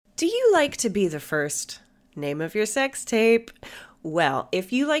Do you like to be the first? Name of your sex tape. Well,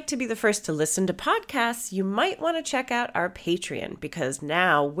 if you like to be the first to listen to podcasts, you might want to check out our Patreon, because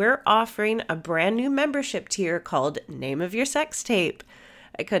now we're offering a brand new membership tier called Name of Your Sex Tape.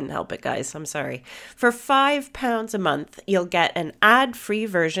 I couldn't help it, guys. I'm sorry. For £5 a month, you'll get an ad-free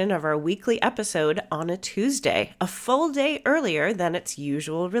version of our weekly episode on a Tuesday, a full day earlier than its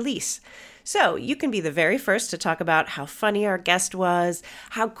usual release. So you can be the very first to talk about how funny our guest was,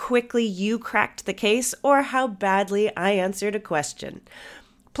 how quickly you cracked the case, or how badly I answered a question.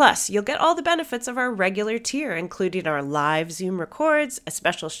 Plus, you'll get all the benefits of our regular tier, including our live Zoom records, a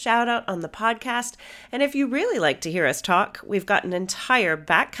special shout out on the podcast, and if you really like to hear us talk, we've got an entire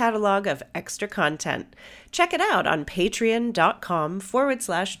back catalog of extra content. Check it out on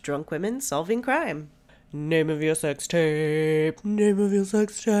patreon.com/drunkwomensolvingcrime. Name of your sex tape. Name of your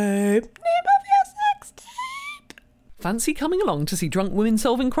sex tape. Name of your sex tape. Fancy coming along to see Drunk Women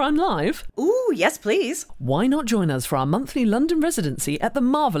Solving Crime live? Ooh, yes, please. Why not join us for our monthly London residency at the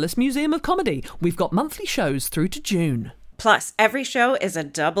Marvellous Museum of Comedy? We've got monthly shows through to June. Plus, every show is a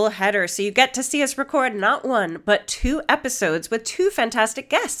double header, so you get to see us record not one, but 2 episodes with 2 fantastic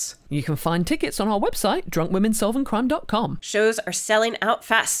guests. You can find tickets on our website, drunkwomensolvingcrime.com. Shows are selling out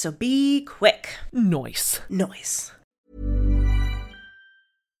fast, so be quick. Nice.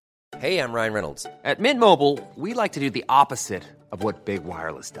 Hey, I'm Ryan Reynolds. At Mint Mobile, we like to do the opposite of what Big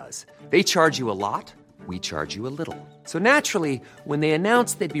Wireless does. They charge you a lot, we charge you a little. So naturally, when they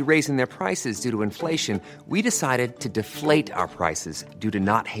announced they'd be raising their prices due to inflation, we decided to deflate our prices due to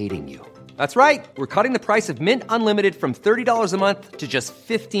not hating you. That's right. We're cutting the price of Mint Unlimited from $30 a month to just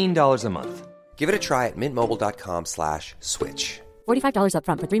 $15 a month. Give it a try at mintmobile.com/switch. $45 up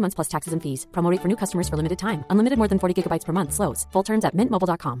front for 3 months plus taxes and fees. Promo rate for new customers for limited time. Unlimited more than 40 gigabytes per month. Slows full terms at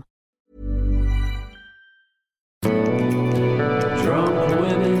mintmobile.com. Drunk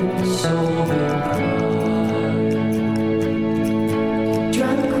women solving crime.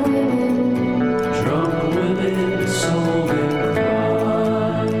 Drunk women solving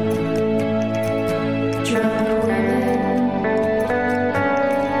crime. Drunk women.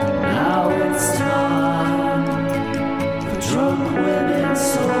 Now it's time for drunk women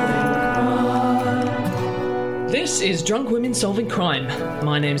solving crime. This is Drunk Women Solving Crime.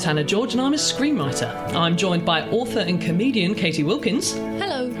 My name's Hannah George and I'm a screenwriter. I'm joined by author and comedian Katie Wilkins.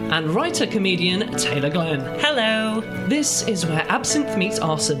 Hello. And writer-comedian Taylor Glenn. Hello. This is where absinthe meets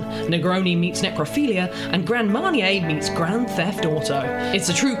arson, Negroni meets necrophilia, and Grand Marnier meets Grand Theft Auto. It's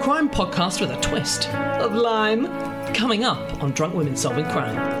a true crime podcast with a twist of lime. Coming up on Drunk Women Solving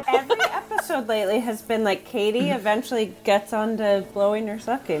Crime. Every episode lately has been like Katie eventually gets onto blowing or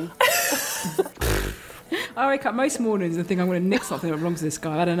sucking. I wake up most mornings and think I'm going to nick something that belongs to this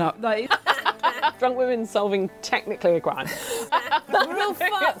guy. I don't know. Like, Drunk Women Solving technically a crime. Real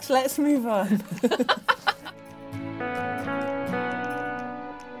fucked. Let's move on.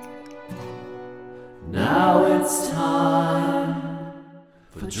 Now it's time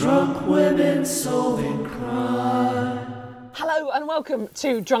for drunk women solving crime. Hello and welcome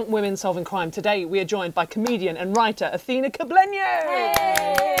to Drunk Women Solving Crime. Today we are joined by comedian and writer Athena Koblenyo.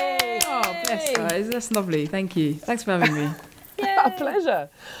 oh, bless guys. That's lovely. Thank you. Thanks for having me. A pleasure.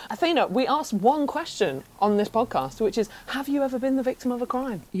 Athena, we asked one question on this podcast, which is, have you ever been the victim of a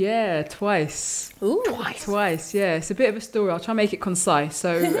crime? Yeah, twice. Ooh. Twice, yeah. It's a bit of a story. I'll try and make it concise.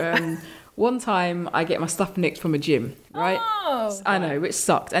 So one time I get my stuff nicked from a gym, right? Oh. I know, which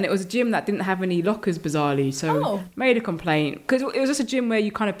sucked. And it was a gym that didn't have any lockers, bizarrely. So made a complaint. Because it was just a gym where you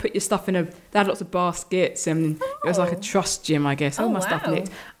kind of put your stuff in they had lots of baskets. And it was like a trust gym, I guess. All my stuff nicked.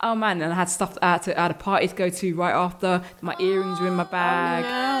 Oh, man. And I had stuff, I had a party to go to right after. My earrings were in my bag,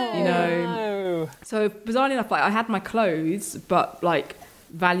 you know. So bizarrely enough, like I had my clothes, but like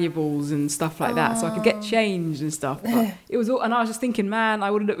valuables and stuff like that, so I could get changed and stuff. But it was all, and I was just thinking, man, I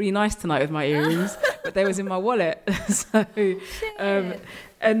would have looked really nice tonight with my earrings, but they was in my wallet. So,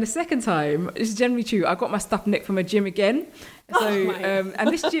 and the second time, this is generally true, I got my stuff nicked from a gym again. So, and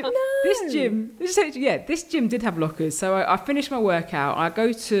this gym, this gym did have lockers. So I finished my workout, I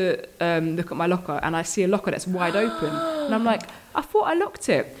go to look at my locker, and I see a locker that's wide open, and I'm like, I thought I locked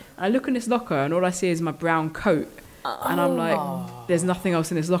it. And I look in this locker, and all I see is my brown coat. And I'm like, there's nothing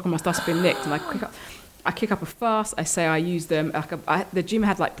else in this locker, my stuff's been nicked. And I kick up a fuss. I say I used them. The gym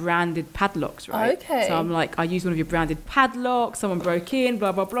had like branded padlocks, right? Okay. So I'm like, I used one of your branded padlocks. Someone broke in,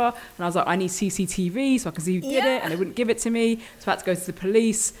 blah, blah, blah. And I was like, I need CCTV so I can see who did it. And they wouldn't give it to me. So I had to go to the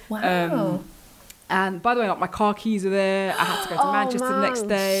police. Wow. And by the way, like my car keys are there. I had to go to Manchester the next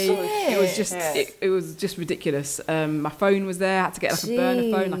day. Shit. It was just ridiculous. My phone was there. I had to get like a burner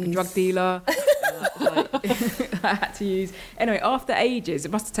phone, like a drug dealer. I had to use. Anyway, after ages,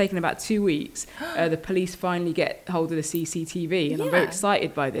 it must have taken about 2 weeks. The police finally get hold of the CCTV, and I'm very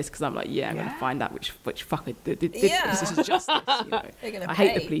excited by this because I'm like, I'm going to find out which fucker did this. This is justice. You know? I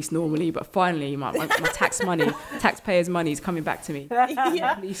hate the police normally, but finally, my taxpayers' money is coming back to me.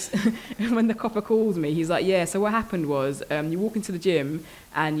 The police, when the copper calls me, he's like, so what happened was you walk into the gym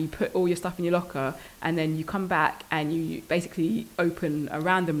and you put all your stuff in your locker, and then you come back and you basically open a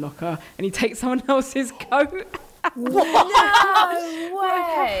random locker and you take someone else's coat. No What way.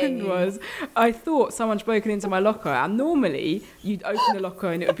 happened was, I thought someone's broken into my locker, and normally you'd open the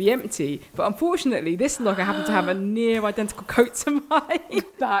locker and it would be empty, but unfortunately this locker happened to have a near identical coat to mine.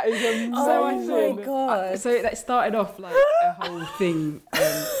 That is amazing. Oh my God. So that started off like a whole thing,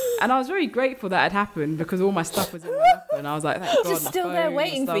 and I was very grateful that had happened because all my stuff was in my locker, and I was like, thank God. Just my still phone there and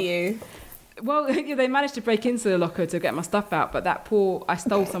waiting for stuff. you. Well, they managed to break into the locker to get my stuff out, but I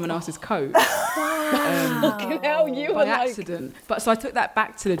stole someone else's coat. Fucking hell, you by were like... accident. But so I took that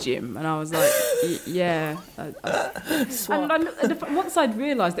back to the gym, and I was like, And once I'd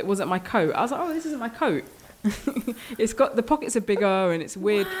realised it wasn't my coat, I was like, oh, this isn't my coat. It's got, the pockets are bigger and it's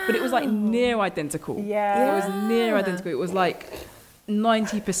weird, but it was like near identical. Yeah. It was near identical. It was like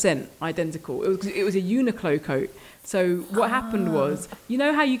 90% identical. It was a Uniqlo coat. So what happened was, you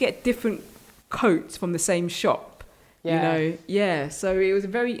know how you get different coats from the same shop? Yeah. You know? So it was a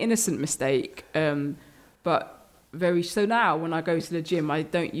very innocent mistake. But so now when I go to the gym, I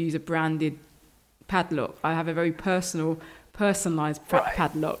don't use a branded padlock. I have a very personalized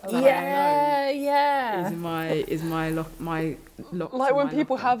padlock. That I know is my lock. Like when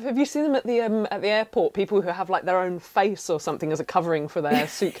people have you seen them at the airport? People who have like their own face or something as a covering for their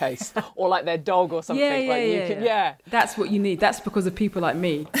suitcase, or like their dog or something. That's what you need. That's because of people like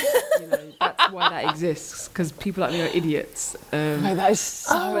me. You know, that's why that exists. Because people like me are idiots. That is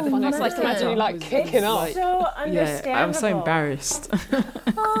so funny. I can imagine you like kicking off. So understandable. Yeah, I'm so embarrassed.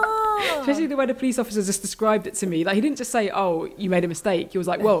 Especially the way the police officer just described it to me. Like, he didn't just say, oh, you made a mistake. He was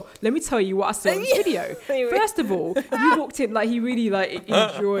like, well, let me tell you what I saw in the video. First of all, you walked in, like, he really, like,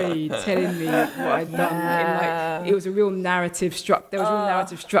 enjoyed telling me what I'd done. And, like, it was a real narrative structure. There was a real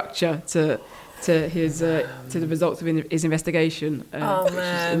narrative structure to the results of his investigation. It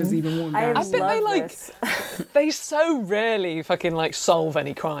was even more embarrassing. I bet they so rarely fucking like solve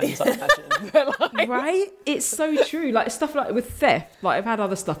any crimes, I imagine. Right? It's so true. Like stuff like with theft, like I've had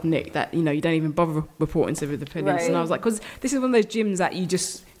other stuff nicked that, you know, you don't even bother reporting to the police. Right. And I was like, because this is one of those gyms that you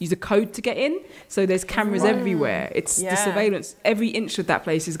just use a code to get in. So there's cameras everywhere. It's the surveillance. Every inch of that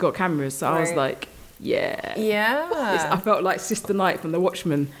place has got cameras. So I was like, I felt like Sister Knight from The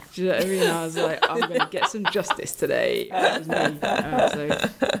Watchmen. Do you know what I mean? I was like, I'm going to get some justice today. That was me.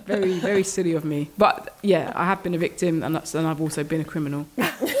 So very, very silly of me. But yeah, I have been a victim, and I've also been a criminal.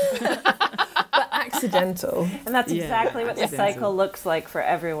 But accidental. And that's exactly what the cycle looks like for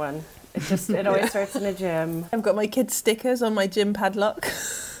everyone. It always starts in a gym. I've got my kids' stickers on my gym padlock,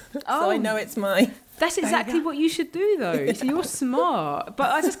 so I know it's mine. That's exactly what you should do, though. So you're smart.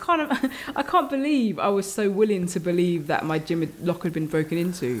 But I just I can't believe I was so willing to believe that my gym lock had been broken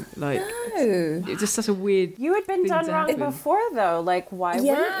into. Like, it's just such a weird. You had been done wrong before, though. Like, why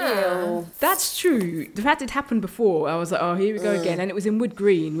wouldn't you? That's true. The fact it happened before, I was like, oh, here we go again. And it was in Wood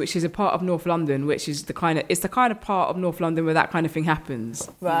Green, which is a part of North London, which is the kind of part of North London where that kind of thing happens.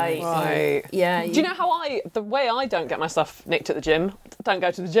 Right. Yeah. Do you know how the way I don't get my stuff nicked at the gym? Don't go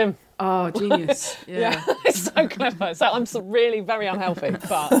to the gym. Oh, genius. Yeah. It's so clever. So I'm really very unhealthy,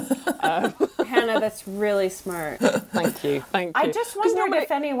 but... Hannah, that's really smart. Thank you. I just wondered if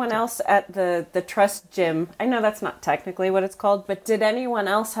anyone else at the Trust gym, I know that's not technically what it's called, but did anyone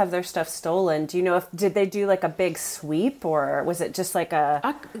else have their stuff stolen? Do you know did they do like a big sweep, or was it just like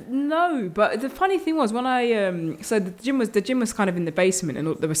no, but the funny thing was when so the gym was kind of in the basement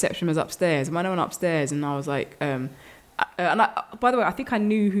and the reception was upstairs, and when I went upstairs and I was like, by the way, I think I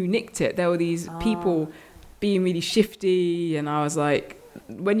knew who nicked it. There were these people being really shifty, and I was like,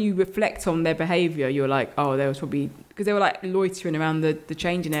 when you reflect on their behaviour, you're like, oh, there was probably, because they were like loitering around the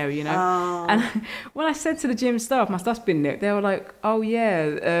changing area, you know. And when I said to the gym staff, my stuff's been nicked, they were like, oh yeah,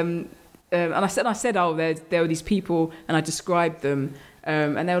 and I said, oh, there were these people, and I described them,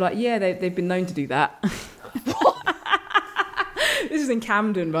 and they were like, yeah, they've been known to do that. This is in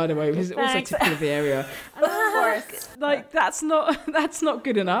Camden, by the way, which is also typical of the area. And of course, like that's not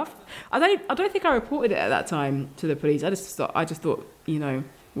good enough. I don't think I reported it at that time to the police. I just thought, you know,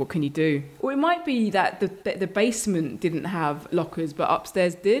 what can you do? Or it might be that the basement didn't have lockers, but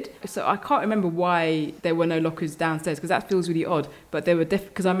upstairs did. So I can't remember why there were no lockers downstairs, because that feels really odd. But there were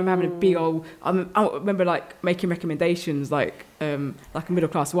because I remember having a big old. I remember like making recommendations like like a middle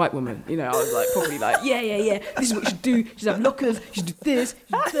class white woman. You know, I was like probably like, yeah. This is what you should do. You should have lockers. You should do this.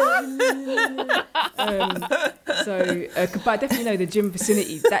 You should do that. But I definitely know the gym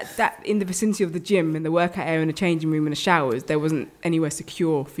vicinity. That in the vicinity of the gym, in the workout area, in the changing room, and the showers, there wasn't anywhere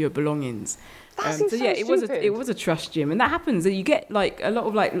secure for your belongings. It was a trust gym, and that happens. That you get like a lot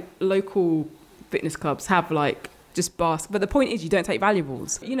of like local fitness clubs have like just but the point is you don't take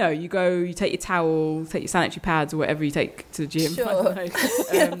valuables. You know, you take your towel, take your sanitary pads or whatever you take to the gym. Sure.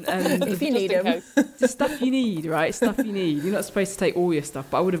 And if you need them. Just stuff you need, right? Stuff you need. You're not supposed to take all your stuff,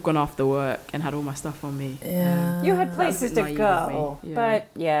 but I would have gone after work and had all my stuff on me. Yeah. You had places to go. Yeah. But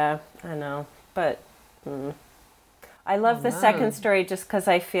yeah, I know. But I love the second story just because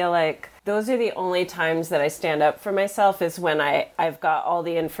I feel like those are the only times that I stand up for myself is when I've got all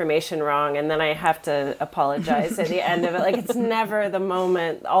the information wrong and then I have to apologize at the end of it. Like, it's never the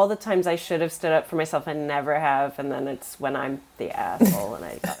moment. All the times I should have stood up for myself, I never have. And then it's when I'm the asshole and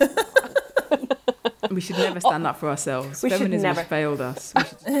I got it wrong. We should never stand up for ourselves. Feminism has failed us. We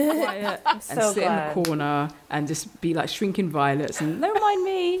should just be quiet and sit in the corner and just be like shrinking violets and don't mind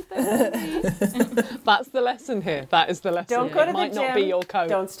me. That's the lesson here. That is the lesson. Don't go to the might gym. Not be your code.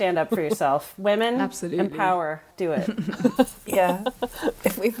 Don't stand up for yourself. Women, absolutely empower. Do it. Yeah.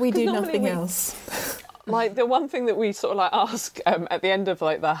 If we do nothing else. Like, the one thing that we sort of like ask at the end of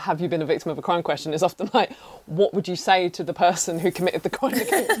like the "Have you been a victim of a crime?" question is often like, "What would you say to the person who committed the crime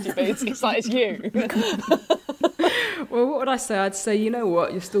against you?" But it's like, it's you. Well, what would I say? I'd say, you know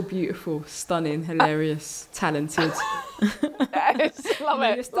what? You're still beautiful, stunning, hilarious, talented. Yes, love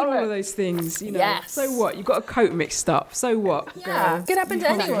it. You're still all of those things, you know. Yes. So what? You got a coat mixed up. So what? Yeah. Could happen to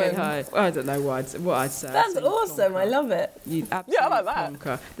anyone. I don't know what I'd say. That's awesome. I love it. You absolutely I like that.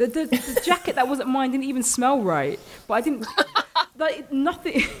 conquer. The jacket that wasn't mine didn't even smell right, but I didn't like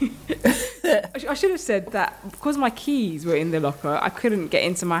nothing. I should have said that because my keys were in the locker, I couldn't get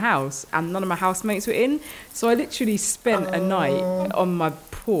into my house, and none of my housemates were in. So I literally spent a night on my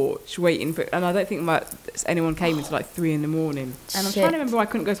porch waiting for, and I don't think anyone came until like 3 a.m. And I'm trying to remember why I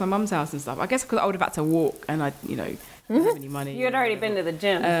couldn't go to my mum's house and stuff. I guess because I would have had to walk, and I, didn't have any money. You had already been to the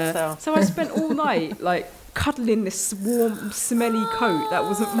gym, so I spent all night like cuddling this warm, smelly coat that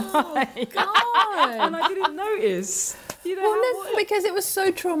wasn't mine. God. And I didn't notice. You know, well, no, because it was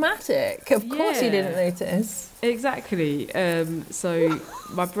so traumatic. Of course you didn't notice. Exactly. So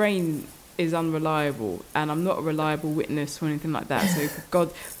my brain is unreliable, and I'm not a reliable witness or anything like that. So for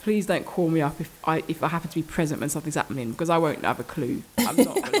God, please don't call me up if I happen to be present when something's happening, because I won't have a clue. I'm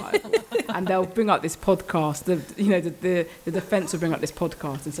not reliable. And they'll bring up this podcast. The defence will bring up this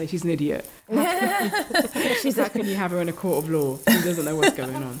podcast and say she's an idiot. How can you have her in a court of law? She doesn't know what's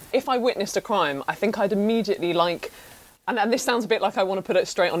going on. If I witnessed a crime, I think I'd immediately like. And this sounds a bit like I want to put it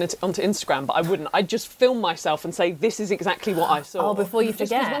straight onto Instagram, but I wouldn't. I'd just film myself and say, this is exactly what I saw. Oh, before you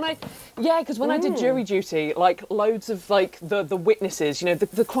forget. Because when I did jury duty, like loads of like the witnesses,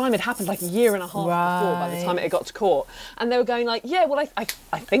 the crime had happened like a year and a half before by the time it got to court. And they were going like, yeah, well, I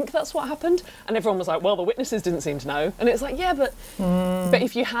think that's what happened. And everyone was like, well, the witnesses didn't seem to know. And it's like, yeah, but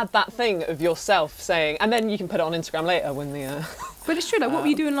if you had that thing of yourself saying, and then you can put it on Instagram later when the... But it's true, like, what were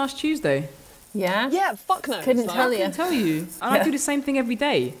you doing last Tuesday? Yeah, fuck no. Couldn't tell you. I couldn't tell you. And I do the same thing every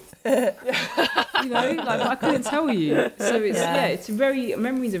day. I couldn't tell you. So it's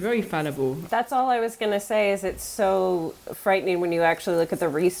memories are very fallible. That's all I was going to say is it's so frightening when you actually look at the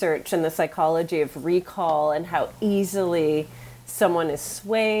research and the psychology of recall and how easily someone is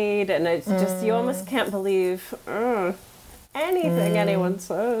swayed, and it's just, you almost can't believe anything anyone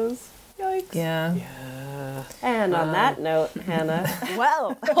says. Yikes. Yeah. And on that note, Hannah.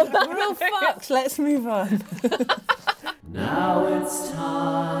 Well, we're all fucked. Let's move on. Now it's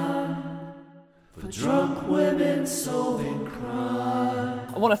time for Drunk Women Solving Crime.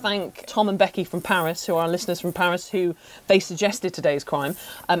 I want to thank Tom and Becky from Paris, who are our listeners from Paris, who they suggested today's crime.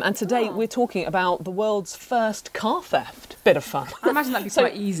 And today we're talking about the world's first car theft. Bit of fun. I imagine that'd be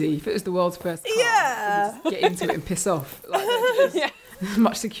quite easy if it was the world's first car. Yeah. Just get into it and piss off.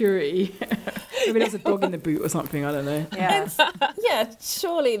 Much security. Maybe there's a dog in the boot or something, I don't know. Yeah,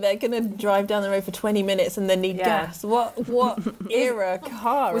 surely they're going to drive down the road for 20 minutes and then need gas. What era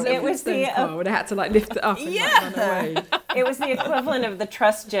car? It was the car where they had to like lift it up and like, run away. It was the equivalent of the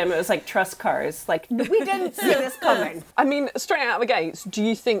trust gym. It was like trust cars. Like, we didn't see this coming. I mean, straight out of the gates, do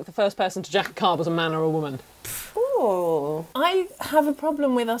you think the first person to jack a car was a man or a woman? Ooh. I have a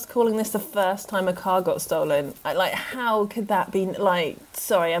problem with us calling this the first time a car got stolen. Like, how could that be? Like,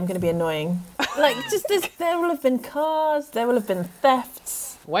 sorry, I'm going to be annoying. Like, just there will have been cars, there will have been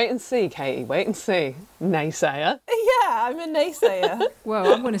thefts. Wait and see, Katie. Wait and see. Naysayer. Yeah, I'm a naysayer.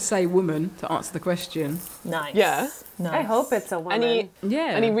 Well, I'm going to say woman to answer the question. Nice. Yeah. Nice. I hope it's a woman.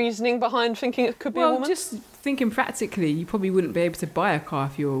 Any reason behind thinking it could be a Well, woman? just thinking practically, you probably wouldn't be able to buy a car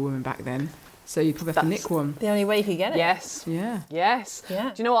if you were a woman back then. So you'd probably have to nick one. The only way you could get it. Yes. Yeah. Yes. Yeah.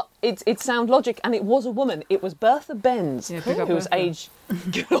 Do you know what? It's sound logic, and it was a woman. It was Bertha Benz, Yeah, big up who was Bertha. aged.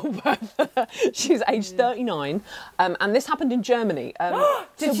 Good old Bertha. She's aged 39, and this happened in Germany.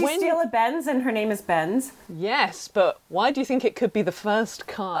 Did so she steal a Benz and her name is Benz? Yes, but why do you think it could be the first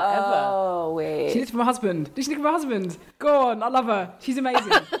car ever? Oh, wait. She did it for my husband. Did she do it for my husband? Go on, I love her. She's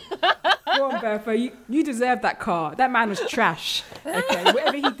amazing. Go on, Bertha. You deserve that car. That man was trash. Okay,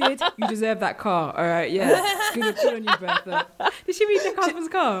 whatever he did, you deserve that car. All right, yeah. Good on you, Bertha. Did she read her husband's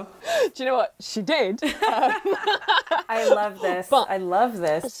car? Do you know what? She did. I love this. I love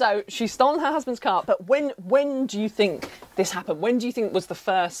this. So she stole her husband's car, but when do you think this happened? When do you think was the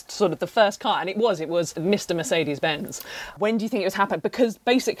first car? And it was Mr. Mercedes-Benz. When do you think it was happened? Because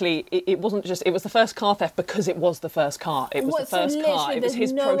basically it wasn't just, it was the first car theft because it was the first car. It was the first so car. It was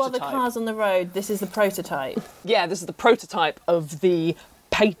his no prototype. other cars on the road. This is the prototype. Yeah, this is the prototype of the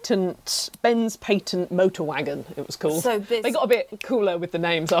Benz patent motor wagon, it was called. So this- they got a bit cooler with the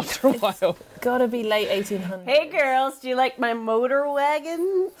names after a while. Gotta be late 1800s. Hey, girls, do you like my motor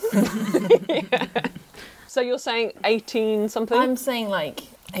wagon? So you're saying 18 something? I'm saying like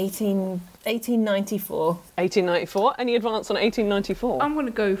 1894. 1894. Any advance on 1894? I'm going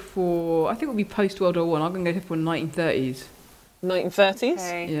to go for, I think it'll be post World War One. I'm going to go for 1930s. 1930s?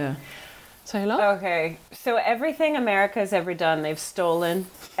 Okay. Yeah. Taylor? Okay, so everything America's ever done, they've stolen.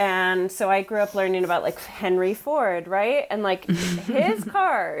 And so I grew up learning about like Henry Ford, right? And like his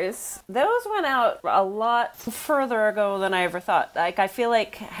cars, those went out a lot further ago than I ever thought. Like I feel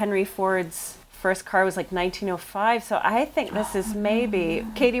like Henry Ford's first car was like 1905, so I think this is maybe...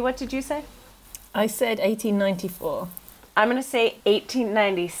 Katie, what did you say? I said 1894. I'm going to say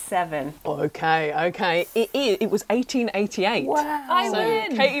 1897. Okay. It was 1888. Wow. I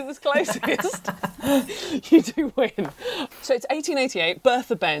win. Katie was closest. You do win. So it's 1888,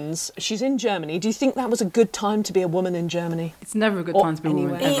 Bertha Benz. She's in Germany. Do you think that was a good time to be a woman in Germany? It's never a good time to be a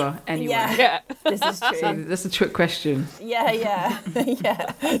woman, anywhere. ever, anywhere. Yeah, Yeah. this is So true. that's a trick question. Yeah.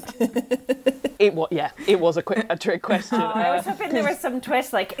 It was a trick question. I was hoping there was some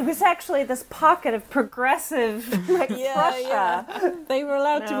twist, like it was actually this pocket of progressive, like Russia. They were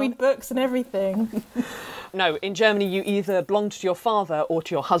allowed to read books and everything. No, in Germany you either belonged to your father or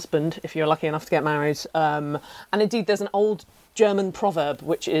to your husband if you're lucky enough to get married. And indeed there's an old German proverb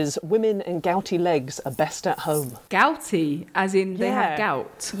which is women and gouty legs are best at home. Gouty, as in they Yeah. have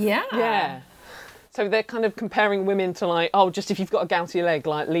gout. Yeah. Yeah. So they're kind of comparing women to like, oh, just if you've got a gouty leg,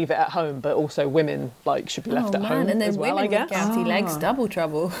 like leave it at home, but also women like should be left at home And then as well, women I with guess. gouty legs, double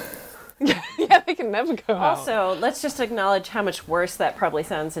trouble. Yeah, they can never go out. Also, let's just acknowledge how much worse that probably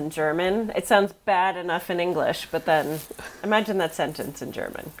sounds in German. It sounds bad enough in English, but then imagine that sentence in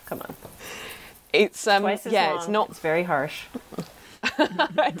German. Come on. It's Twice as long. it's not It's very harsh.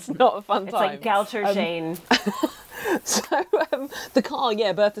 it's not a fun It's time. like Gouter Jane. So the car,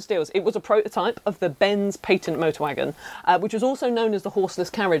 Bertha steals. It was a prototype of the Benz patent motor wagon, which was also known as the horseless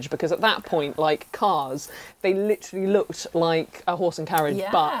carriage because at that point, like cars, they literally looked like a horse and carriage,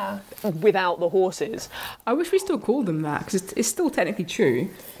 Yeah. but without the horses. I wish we still called them that, because it's still technically true.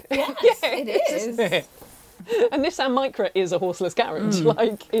 Yes, it is. And Nissan Micra is a horseless carriage.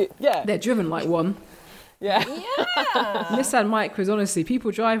 They're driven like one. Yeah. Nissan Micras, honestly,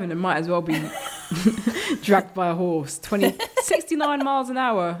 people driving them might as well be dragged by a horse. 69 miles an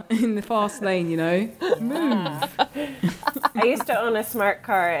hour in the fast lane, you know. Move. I used to own a smart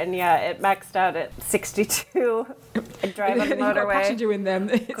car, and it maxed out at 62. I'd drive on the You've got a motorway. passenger in them.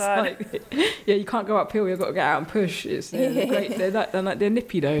 It's God. like, you can't go uphill. You've got to get out and push. They're great. They're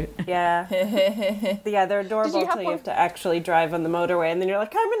nippy though. Yeah. Yeah, they're adorable have until you one? have to actually drive on the motorway, and then you're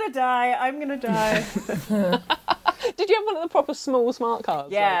like, I'm going to die. Did you have one of the proper small smart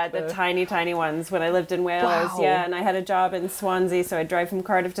cars? Yeah, Like the tiny, tiny ones when I lived in Wales. Wow. Yeah, and I had a job in Swansea, so I'd drive from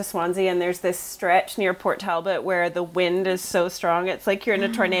Cardiff to Swansea, and there's this stretch near Port Talbot where the wind is so strong, it's like you're in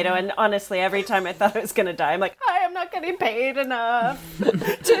a tornado, and honestly, every time I thought I was going to die, I'm like, hi, I'm not getting paid enough to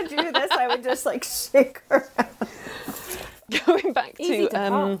do this. I would just like shake around. Going back Easy to to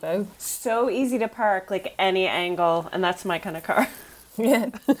park, though. So easy to park, like any angle, and that's my kind of car. Yeah.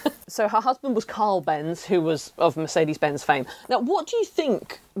 So her husband was Carl Benz, who was of Mercedes-Benz fame. Now, what do you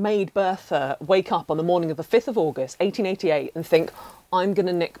think made Bertha wake up on the morning of the 5th of August, 1888, and think, I'm going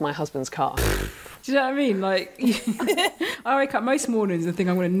to nick my husband's car? Do you know what I mean? Like, I wake up most mornings and think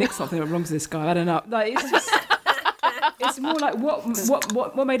I'm going to nick something that belongs to this guy. I don't know. Like, it's just It's more like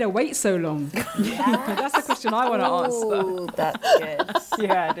what made her wait so long? That's the question I want to Oh, that's good.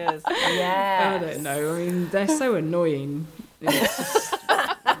 Yeah, it is. Yeah. answer. I don't know. I mean, they're so annoying. It's just,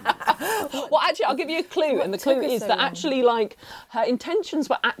 Well, actually, I'll give you a clue, and the clue took her is so that long? actually, like, her intentions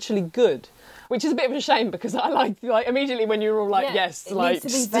were actually good. Which is a bit of a shame because I like immediately when you were all like, Yeah, yes, it like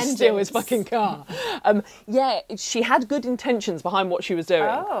needs to be to steal his vengeance. fucking car. Yeah, she had good intentions behind what she was doing.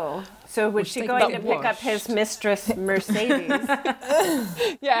 Oh, so was she take going that to pick up wash. his mistress Mercedes?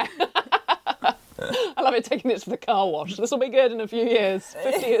 Yeah. I love it taking it to the car wash. This will be good in a few years,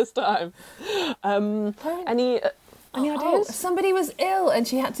 50 years time. Any Oh, ideas? somebody was ill and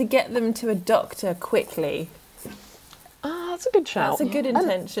she had to get them to a doctor quickly. Ah, that's a good shout. That's a good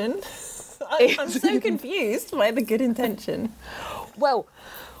intention. I'm so confused by the good intention. Well,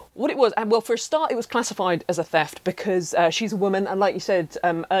 what it was, and well, for a start, it was classified as a theft because she's a woman, and like you said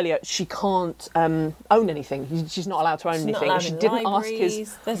earlier, she can't own anything. She's not allowed to own She's not anything. allowed She in didn't ask libraries.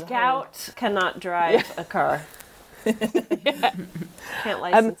 his. There's a Gout cannot drive a car. Can't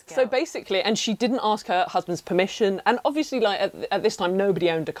license So gout. basically, and she didn't ask her husband's permission, and obviously, like at this time, nobody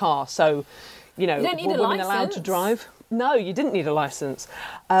owned a car, so you know, You don't need were a women allowed to licence. drive? No, you didn't need a license.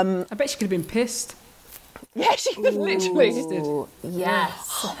 I bet she could have been pissed. Yeah, she was literally. Ooh,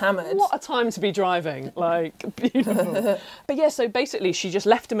 yes, hammered. What a time to be driving, like, beautiful. But yeah, so basically she just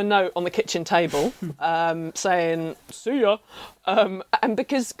left him a note on the kitchen table saying, see ya. And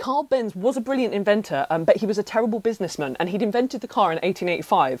because Carl Benz was a brilliant inventor, but he was a terrible businessman, and he'd invented the car in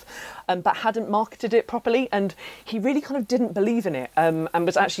 1885, but hadn't marketed it properly, and he really kind of didn't believe in it, and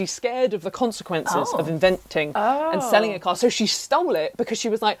was actually scared of the consequences of inventing and selling a car. So she stole it because she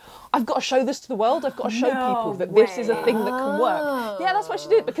was like, I've got to show this to the world, I've got to show people that this is a thing that can work. Yeah, that's what she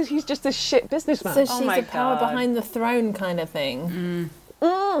did, because he's just this shit businessman. So she's my the power God. behind the throne kind of thing. They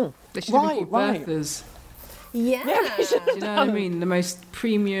should have been called Right. Berthas. Yeah. Do you know what I mean? The most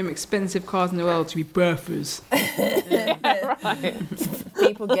premium, expensive cars in the world to be Berthas.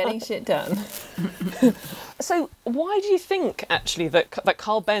 People getting shit done. So why do you think actually that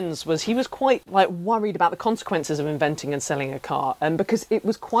Carl Benz was quite like worried about the consequences of inventing and selling a car, and because it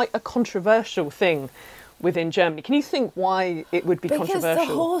was quite a controversial thing within Germany? Can you think why it would be Because the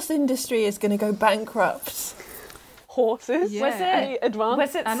controversial? horse industry is going to go bankrupt. Horses? Yeah. Was it? Any advance?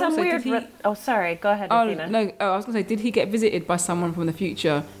 Was it And some also, weird? did he- Oh, sorry. Go ahead, Oh, Athena. no. Oh, I was going to say, did he get visited by someone from the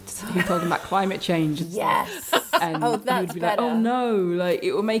future who told him about climate change? And Yes. stuff? And Oh, he that's would be like, better. oh no, like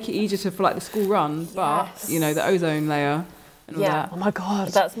it will make it easier for like the school run, but Yes. you know, the ozone layer and all Yeah. Oh that. my God,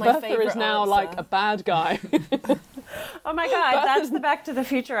 That's my Bertha favourite is now answer. like a bad guy. Oh my God, that's the Back to the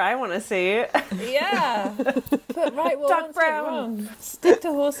Future I want to see. Yeah. But right, well, Doc once Brown. wrong. Stick to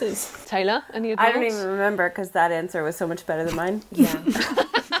horses. Taylor, any advice? I don't even remember because that answer was so much better than mine. Yeah.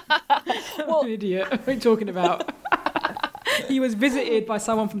 What an idiot. What are you talking about? He was visited by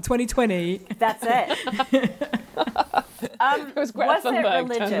someone from 2020. That's it. It was Greta Was it Thunberg turned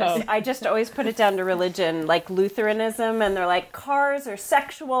religious? up. I just always put it down to religion, like Lutheranism, and they're like, cars are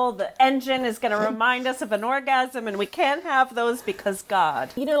sexual, the engine is going to remind us of an orgasm, and we can't have those because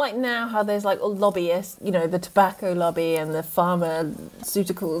God. You know, like now how there's like all lobbyists, you know, the tobacco lobby and the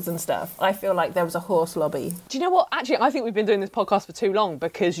pharmaceuticals and stuff. I feel like there was a horse lobby. Do you know what? Actually, I think we've been doing this podcast for too long,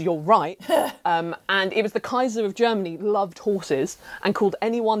 because you're right. And it was the Kaiser of Germany loved horses and called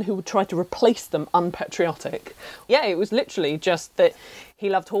anyone who would try to replace them unpatriotic. Yeah, it was literally just that he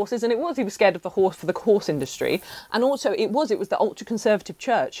loved horses, and he was scared of the horse industry. And also it was the ultra-conservative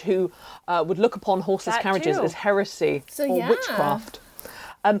church who would look upon horses' That carriages too. as heresy So, or yeah. witchcraft.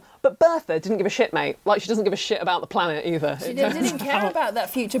 But Bertha didn't give a shit, mate. Like, she doesn't give a shit about the planet either. She didn't care about that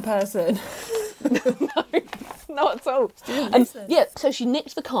future person. Not at all. And yeah, so she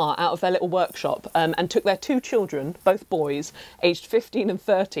nicked the car out of their little workshop and took their two children, both boys, aged 15 and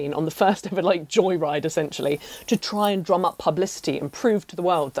 13, on the first ever like joyride, essentially, to try and drum up publicity and prove to the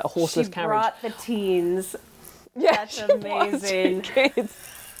world that a horseless She carriage. brought the teens. Yeah, That's she brought two amazing. kids.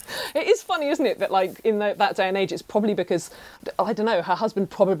 It is funny, isn't it, that like in that day and age, it's probably because, I don't know, her husband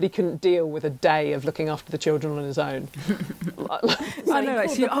probably couldn't deal with a day of looking after the children on his own. I know, like,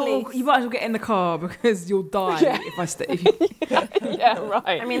 called she, the oh, police. you might as well get in the car because you'll die Yeah. if I stay. Yeah,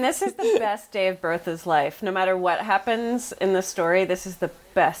 right. I mean, this is the best day of Bertha's life. No matter what happens in the story, this is the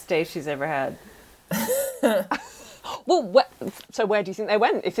best day she's ever had. Well, so where do you think they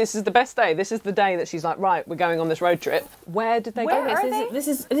went? If this is the best day, this is the day that she's like, right, we're going on this road trip. Where did they Where go? are This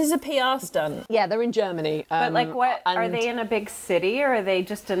is a PR stunt. Yeah, they're in Germany. But like, what are and they in a big city, or are they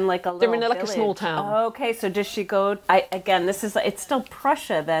just in like a little? They're in like a village? small town. Oh, okay, so does she go? Again, this is it's still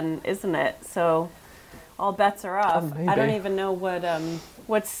Prussia, then, isn't it? So all bets are off. maybe. I don't even know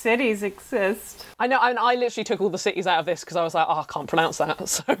what cities exist. I know, and I literally took all the cities out of this because I was like, I can't pronounce that.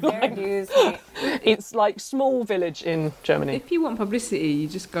 So like, it's like small village in Germany. If you want publicity, you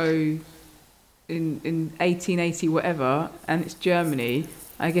just go in 1880 whatever, and it's Germany.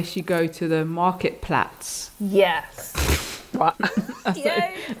 I guess you go to the Marktplatz. Yes. Right.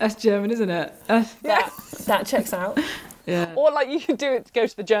 That's German, isn't it? That checks out. Yeah. Or like you could do it to go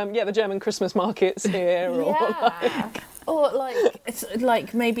to the German Christmas markets here. Or it's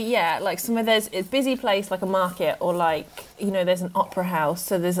like maybe like somewhere there's a busy place like a market, or like, you know, there's an opera house,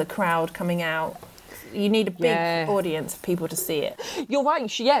 so there's a crowd coming out. You need a big audience of people to see it. You're right.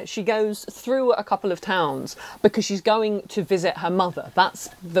 She goes through a couple of towns because she's going to visit her mother. That's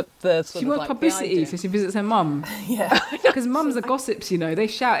the sort she wants publicity, so she visits her mum. Yeah. Because mums are gossips, you know. They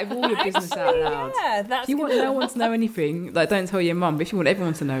shout all your business out loud. Yeah, that's if you want no one to know anything, like, don't tell your mum. But if you want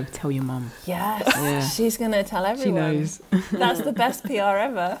everyone to know, tell your mum. Yes. Yeah. She's going to tell everyone. She knows. That's the best PR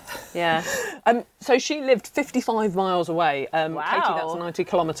ever. Yeah. So she lived 55 miles away. Wow. Katie, that's 90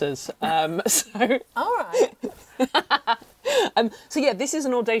 kilometres. So... All right. So yeah, this is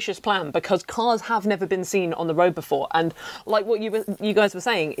an audacious plan because cars have never been seen on the road before, and like what you guys were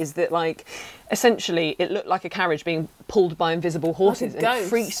saying is that like essentially it looked like a carriage being pulled by invisible horses, like a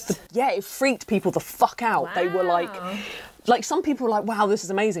and it freaked people the fuck out. Wow. They were like some people were like, wow, this is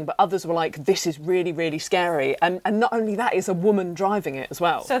amazing, but others were like, this is really, really scary. And not only that, it's a woman driving it as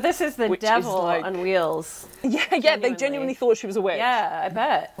well. So this is the devil on wheels. Yeah, they genuinely thought she was a witch. Yeah, I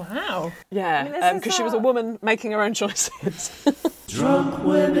bet. Wow. Yeah, because she was a woman making her own choices. Drunk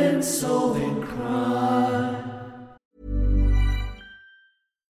women solving crime.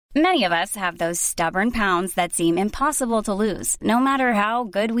 Many of us have those stubborn pounds that seem impossible to lose, no matter how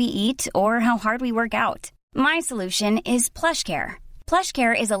good we eat or how hard we work out. My solution is PlushCare.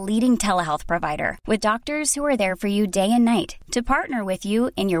 PlushCare is a leading telehealth provider with doctors who are there for you day and night to partner with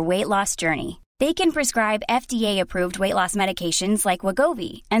you in your weight loss journey. They can prescribe FDA-approved weight loss medications like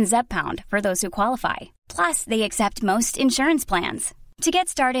Wegovy and Zepbound for those who qualify. Plus, they accept most insurance plans. To get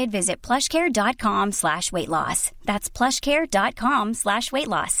started, visit plushcare.com/weightloss. That's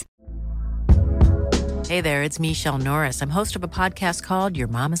plushcare.com/weightloss. Hey there, it's Michelle Norris. I'm host of a podcast called Your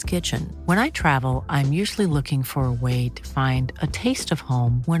Mama's Kitchen. When I travel, I'm usually looking for a way to find a taste of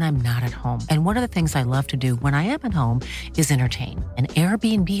home when I'm not at home. And one of the things I love to do when I am at home is entertain. And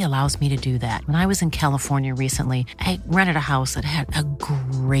Airbnb allows me to do that. When I was in California recently, I rented a house that had a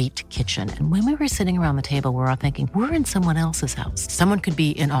great kitchen. And when we were sitting around the table, we're all thinking, we're in someone else's house. Someone could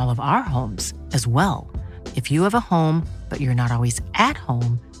be in all of our homes as well. If you have a home, but you're not always at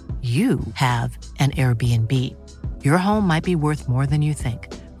home, you have an Airbnb. Your home might be worth more than you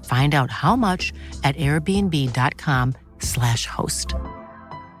think. Find out how much at airbnb.com/host.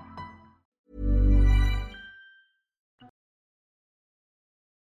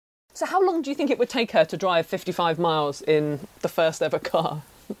 So how long do you think it would take her to drive 55 miles in the first ever car?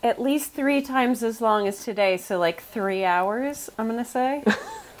 At least 3 times as long as today, so like 3 hours, I'm going to say.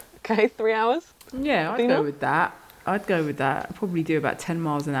 Okay, 3 hours? Yeah, I'd go with that. I'd probably do about 10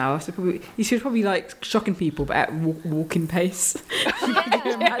 miles an hour. So you should probably like shocking people, but at walking pace.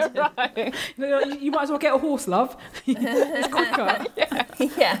 Right. You might as well get a horse, love. It's quicker.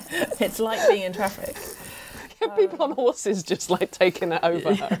 Yeah, it's like being in traffic. Yeah, people on horses just like taking it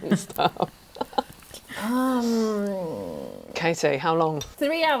over her and stuff. Katie, how long?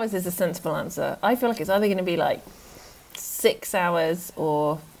 3 hours is a sensible answer. I feel like it's either going to be like 6 hours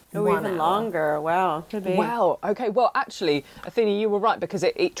or... even longer. Wow. Could be. Wow. Okay. Well, actually, Athena, you were right because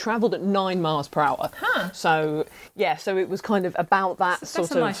it travelled at 9 miles per hour. Huh. So, yeah, so it was kind of about that That's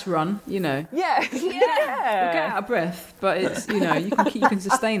sort of... a nice run, you know. Yeah. You'll get out of breath, but it's, you know, you can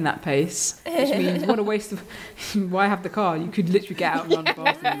sustain that pace, which means what a waste of... Why have the car? You could literally get out and run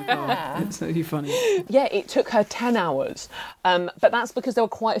faster than the car. It's really funny. Yeah, it took her 10 hours. But that's because there were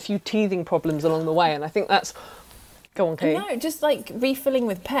quite a few teething problems along the way, and I think that's... Go on, Kate. No, just like refilling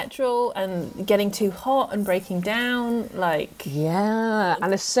with petrol and getting too hot and breaking down, like... Yeah,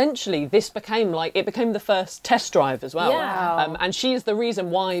 and essentially this became the first test drive as well. Yeah. And she is the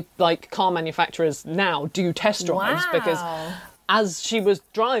reason why like car manufacturers now do test drives because as she was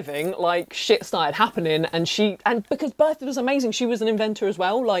driving, like shit started happening and because Bertha was amazing, she was an inventor as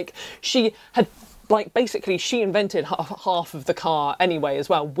well. Like she had basically she invented half of the car anyway as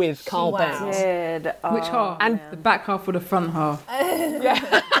well with Carl Benz. Which half? And the back half or the front half?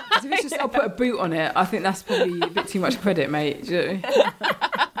 Yeah. If it's just I'll put a boot on it, I think that's probably a bit too much credit, mate. Yeah.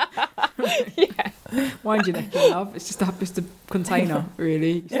 Wind your neck, love. It's just a container,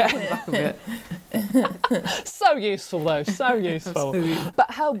 really. Yeah. On the back of it. So useful though, so useful.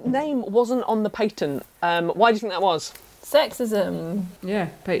 But her name wasn't on the patent. Why do you think that was? Sexism. Yeah,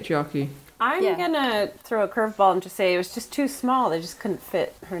 patriarchy. I'm gonna throw a curveball and just say it was just too small. They just couldn't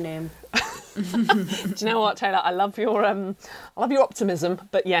fit her name. Do you know what, Taylor? I love your optimism,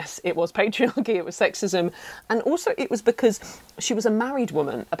 but yes, it was patriarchy, it was sexism, and also it was because she was a married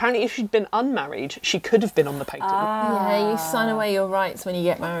woman. Apparently, if she'd been unmarried, she could have been on the patent. Yeah, you sign away your rights when you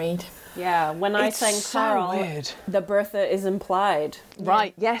get married. Yeah, when I sang Carl, weird. the Bertha is implied.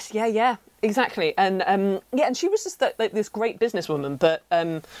 Right? Yes. Yeah. Exactly, and and she was just like this great businesswoman, but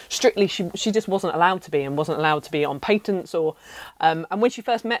strictly she just wasn't allowed to be, and wasn't allowed to be on patents or. And when she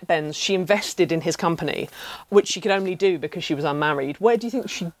first met Benz, she invested in his company, which she could only do because she was unmarried. Where do you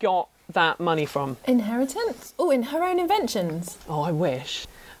think she got that money from? Inheritance? Oh, in her own inventions. Oh, I wish.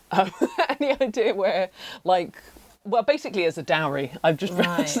 Any idea where, like? Well, basically as a dowry. I've just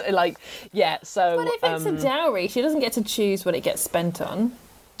Right. like, yeah. So, But if it's a dowry, she doesn't get to choose what it gets spent on.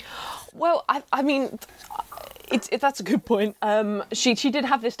 Well, I mean, that's a good point. She did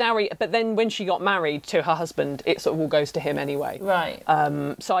have this dowry, but then when she got married to her husband, it sort of all goes to him anyway. Right.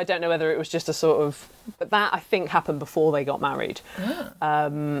 So I don't know whether it was just a sort of, but that I think happened before they got married.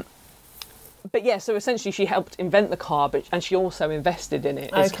 But yeah, so essentially she helped invent the car, and she also invested in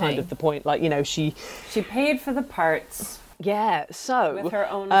it. Is kind of the point. Like, you know, she paid for the parts. Yeah. So with her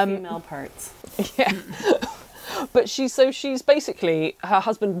own female parts. Yeah. But she's basically, her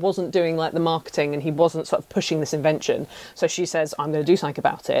husband wasn't doing like the marketing, and he wasn't sort of pushing this invention. So she says, I'm going to do something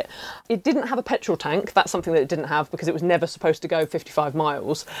about it. It didn't have a petrol tank. That's something that it didn't have because it was never supposed to go 55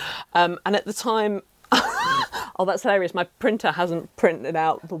 miles. And at the time, oh, that's hilarious. My printer hasn't printed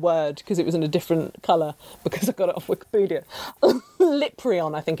out the word because it was in a different colour because I got it off Wikipedia.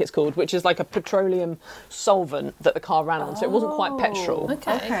 Liprion, I think it's called, which is like a petroleum solvent that the car ran on. So it wasn't quite petrol.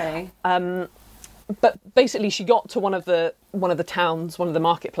 Okay. But basically, she got to one of the towns, one of the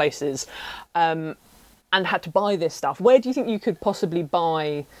marketplaces, and had to buy this stuff. Where do you think you could possibly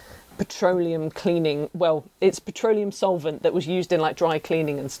buy petroleum cleaning? Well, it's petroleum solvent that was used in like dry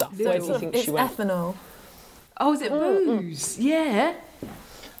cleaning and stuff. Where do you think she went? It's ethanol. Oh, is it booze? Yeah.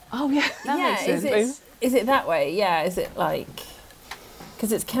 Oh, yeah. That makes sense. Is it that way? Yeah. Is it like...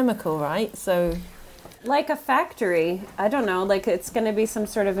 Because it's chemical, right? So... Like a factory. I don't know. Like it's going to be some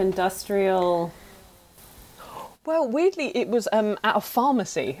sort of industrial... Well, weirdly, it was at a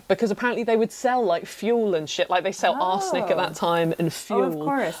pharmacy because apparently they would sell like fuel and shit. Like they sell arsenic at that time and fuel. Oh, of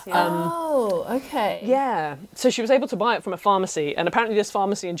course. Yeah. Okay. Yeah. So she was able to buy it from a pharmacy, and apparently this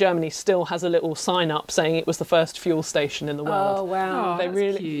pharmacy in Germany still has a little sign up saying it was the first fuel station in the world. Oh wow. They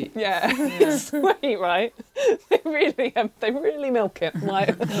really, cute. yeah, sweet, right? They really milk it.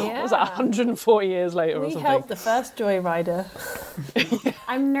 Like, what was that, 140 years later or something? We helped the first joyrider.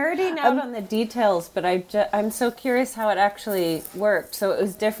 I'm nerding out on the details, but I'm so curious how it actually worked. So it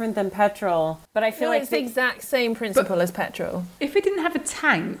was different than petrol, but I feel like it's the exact same principle as petrol. If it didn't have a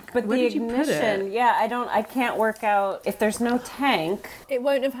tank, but where the did you put ignition, it? yeah, I can't work out if there's no tank. It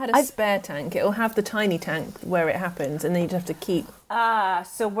won't have had a spare tank. It'll have the tiny tank where it happens, and then you'd have to keep.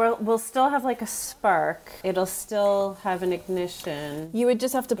 So we'll still have like a spark. It'll still have an ignition. You would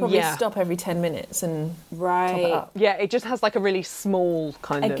just have to probably stop every 10 minutes and top it up. Yeah, it just has like a really small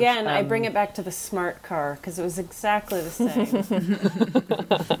kind of... Again, I bring it back to the smart car because it was exactly the same.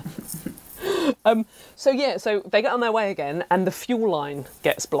 So they get on their way again, and the fuel line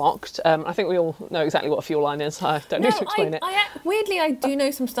gets blocked. I think we all know exactly what a fuel line is. I don't need to explain it. Weirdly, I do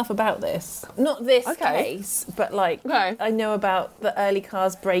know some stuff about this. Not this case, but like I know about the early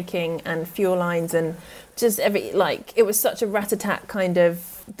cars braking and fuel lines, and just it was such a rat-a-tat kind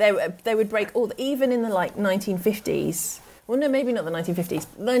of. They would break even in the like 1950s. Well, no, maybe not the 1950s,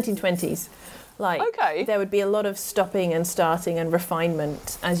 1920s. There would be a lot of stopping and starting and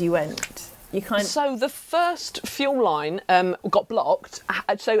refinement as you went. So the first fuel line got blocked.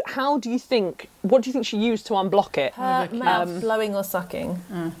 So what do you think she used to unblock it? Her mouth blowing or sucking.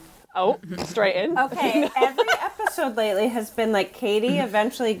 Oh, straight in. Okay, every episode lately has been like Katie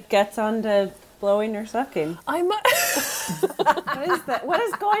eventually gets onto blowing or sucking. What is that? What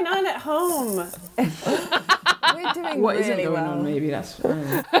is going on at home? We're doing what really isn't going well. on? Maybe that's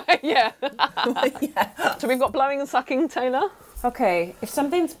yeah. So we've got blowing and sucking, Taylor. Okay, if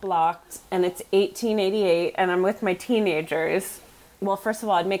something's blocked and it's 1888 and I'm with my teenagers, well, first of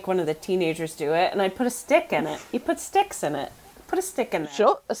all, I'd make one of the teenagers do it and I'd put a stick in it. You put sticks in it. Put a stick in there.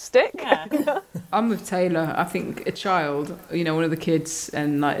 Sure, a stick? Yeah. I'm with Taylor. I think a child, one of the kids,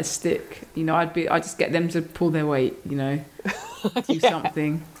 and like a stick, I'd just get them to pull their weight, do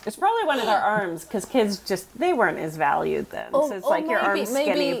something. It's probably one of their arms because kids they weren't as valued then. So it's like your arm's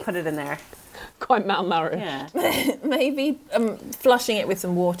skinny, you put it in there. Quite malnourished. Yeah. Maybe flushing it with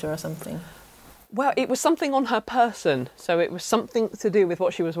some water or something. Well, it was something on her person, so it was something to do with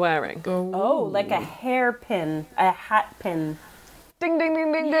what she was wearing. Oh, like a hairpin, a hat pin. Ding, ding,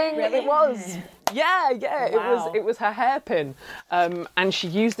 ding, ding, ding. Really? It was. Yeah. Wow. It was her hairpin, and she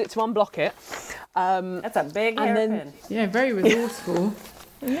used it to unblock it. That's a big hairpin. Yeah, very resourceful.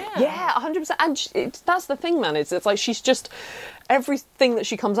 Yeah, 100%. And that's the thing, man. It's like she's just everything that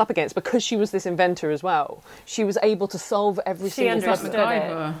she comes up against, because she was this inventor as well. She was able to solve every single understood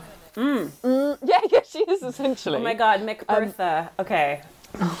problem. it. Yeah, she is essentially. Oh my God, Mick Bertha. Okay.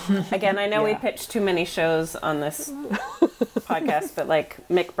 Again, I know we pitched too many shows on this podcast, but like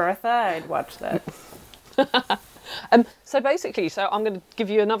Mick Bertha, I'd watch that. So basically, I'm going to give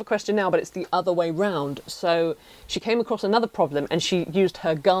you another question now, but it's the other way round. So she came across another problem and she used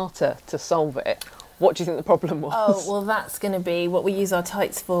her garter to solve it. What do you think the problem was? Oh, well, that's going to be what we use our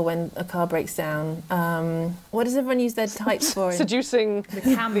tights for when a car breaks down. What does everyone use their tights for? Seducing the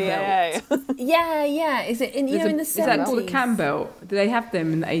cam belt. Yeah. Is it in the 70s? Is that called a cam belt? Do they have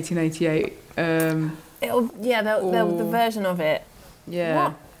them in 1888? The version of it. Yeah.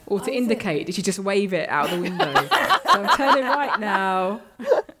 What? Or to indicate, did she just wave it out the window? So I'm turning right now.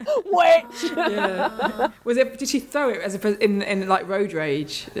 Which? Yeah. Did she throw it as in like road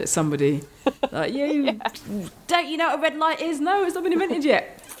rage at somebody? Like, don't you know what a red light is? No, it's not been invented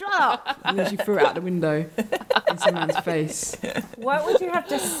yet. Shut up! And then she threw it out the window in some man's face. What would you have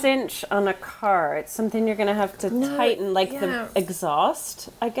to cinch on a car? It's something you're going to have to tighten, like the exhaust,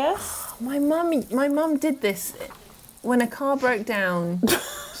 I guess. My mum did this when a car broke down.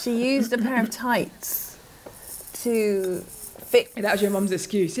 She used a pair of tights to fix. That was your mum's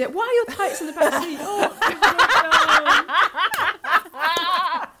excuse. Yeah, why are your tights in the back seat?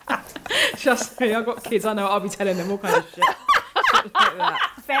 Trust me, I've got kids. I know. I'll be telling them all kind of shit. Like that.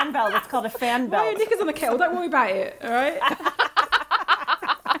 Fan belt. It's called a fan belt. Why are your knickers on the kettle? Don't worry about it. All right.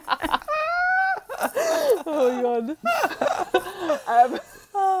 Oh God.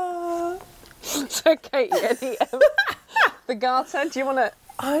 So Katie, the garter. Do you want to?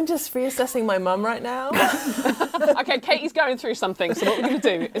 I'm just reassessing my mum right now. Okay, Katie's going through something, so what we're going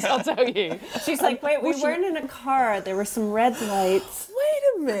to do is I'll tell you. She's like, wait, we weren't in a car. There were some red lights. Wait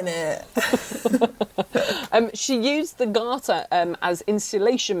a minute. She used the garter as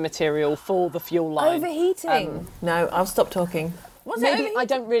insulation material for the fuel line. Overheating. No, I'll stop talking. Maybe I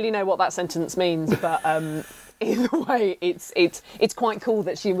don't really know what that sentence means, but either way, it's quite cool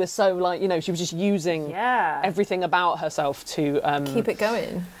that she was so she was just using everything about herself to keep it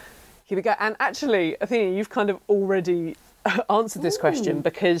going. And actually, Athena, you've kind of already answered this question,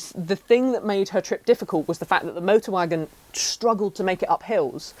 because the thing that made her trip difficult was the fact that the motor wagon struggled to make it up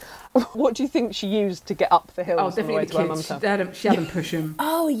hills. What do you think she used to get up the hills? Oh, definitely the kids. She had them push them.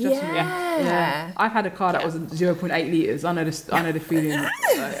 Oh, yeah. I've had a car that was 0.8 litres. I know the feeling.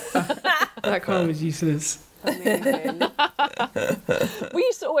 That car was useless. Amazing. We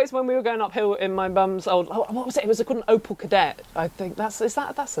used to always, when we were going uphill in my mum's old, what was it? It was called an Opel Kadett. I think that's a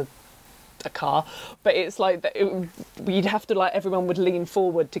car, but it's like we'd have to everyone would lean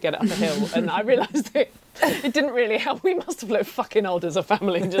forward to get it up a hill, and I realised it didn't really help. We must have looked fucking old as a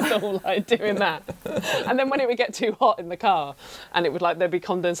family, just all doing that. And then when it would get too hot in the car, and it would there'd be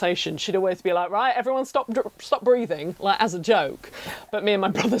condensation, she'd always be like, right, everyone stop breathing, as a joke. But me and my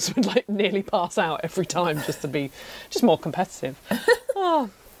brothers would nearly pass out every time, just to be more competitive.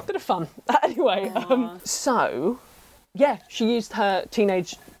 Bit of fun. Anyway, so yeah, she used her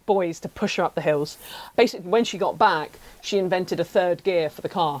teenage boys to push her up the hills. Basically, when she got back, she invented a third gear for the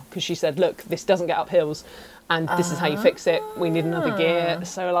car, because she said, look, this doesn't get up hills, and this is how you fix it. We need another gear.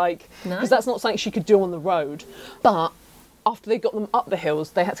 So because that's not something she could do on the road. But after they got them up the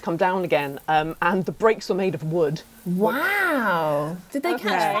hills, they had to come down again, and the brakes were made of wood. Wow. Did they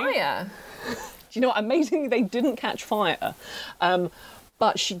catch fire? Do you know what? Amazingly, they didn't catch fire.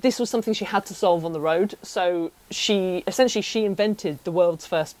 But this was something she had to solve on the road. So she invented the world's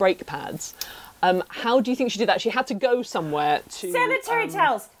first brake pads. How do you think she did that? She had to go somewhere to... Sanitary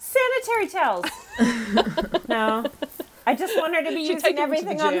towels! Sanitary towels! No. I just want her to be using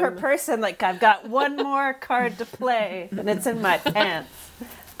everything on her person. I've got one more card to play, and it's in my pants.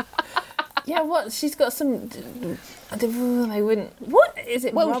 Yeah, what? She's got some... They wouldn't... What? Is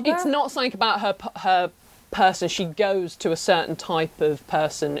it rubber? It's not something about her person. She goes to a certain type of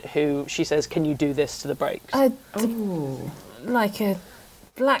person who she says, can you do this to the brakes? Like a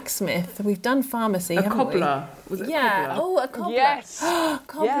blacksmith. We've done pharmacy, haven't cobbler. We? Was it a cobbler? Oh, a cobbler. Yes.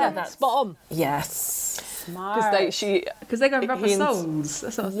 Cobbler, that's spot on. Yes. Smart. Because they go rubber soles.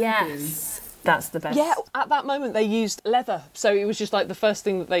 That's what I was thinking. That's the best. Yeah, at that moment they used leather. So it was just the first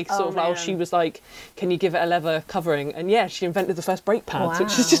thing that they she was like, can you give it a leather covering? And yeah, she invented the first brake pads,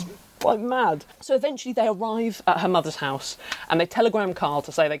 which is just like mad. So eventually they arrive at her mother's house and they telegram Carl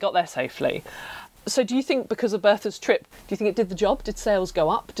to say they got there safely. So do you think because of Bertha's trip, do you think it did the job? Did sales go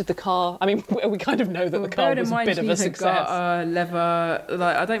up? Did the car... I mean, we kind of know that the car was a bit of a success. Leather,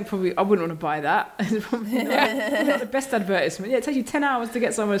 like, I wouldn't want to buy that. It's probably not the best advertisement. Yeah, it takes you 10 hours to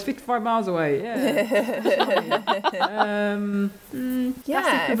get somewhere. It's 55 miles away. Yeah. That's the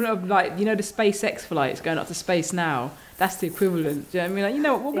equivalent of, like, you know, the SpaceX flights going up to space now. That's the equivalent. Do you know what I mean? Like, you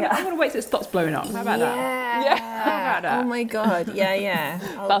know what? I'm going to wait till it stops blowing up. How about that? Yeah. How about that? Oh my God. Yeah.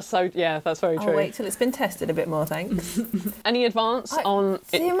 That's very true. I'll wait till it's been tested a bit more, thanks. Any advance on...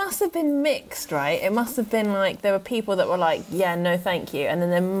 it must have been mixed, right? It must have been like there were people that were like, yeah, no thank you. And then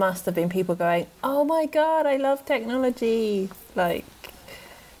there must have been people going, oh my God, I love technology. Like,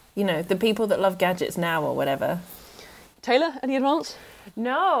 you know, the people that love gadgets now or whatever. Taylor, any advance?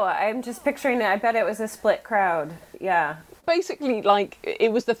 No, I'm just picturing it. I bet it was a split crowd. Yeah. Basically, like,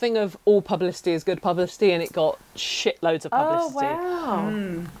 it was the thing of all publicity is good publicity, and it got shitloads of publicity.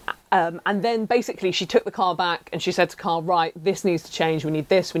 Oh, wow. And then basically she took the car back and she said to Carl, right, this needs to change. We need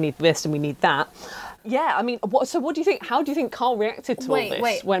this, and we need that. Yeah, I mean, what do you think? How do you think Carl reacted to all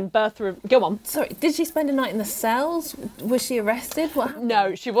this when Bertha... Go on. Sorry, did she spend a night in the cells? Was she arrested? What happened?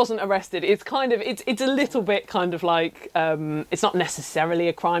 No, she wasn't arrested. It's kind of... It's a little bit kind of like... it's not necessarily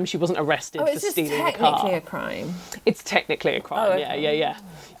a crime. She wasn't arrested for stealing a car. It's technically a crime. It's technically a crime, yeah.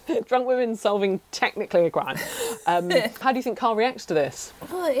 Drunk women solving technically a crime. How do you think Carl reacts to this?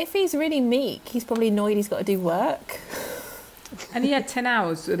 Well, if he's really meek, he's probably annoyed he's got to do work. And he had 10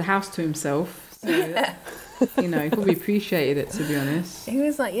 hours at the house to himself. So, you know, he probably appreciated it, to be honest. He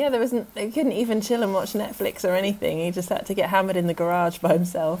was like, he couldn't even chill and watch Netflix or anything. He just had to get hammered in the garage by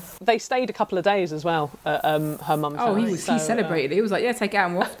himself. They stayed a couple of days as well at her mum's house. He celebrated it. He was like, yeah, take it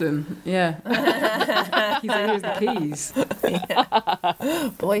out more often. Yeah. He's like, here's the keys. Yeah.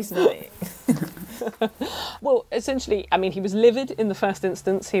 Boys' night. Well, essentially, I mean, he was livid in the first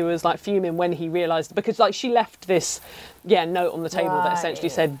instance. He was like fuming when he realised, because like she left this note on the table that essentially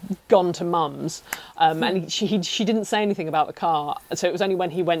said gone to mum's, and she didn't say anything about the car, so it was only when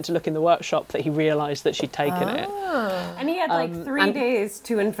he went to look in the workshop that he realised that she'd taken it. And he had like 3 days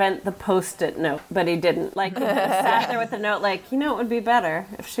to invent the post-it note, but he didn't. Like, he sat there with the note like, you know, it would be better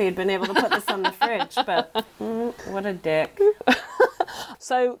if she had been able to put this on the fridge, but what a dick.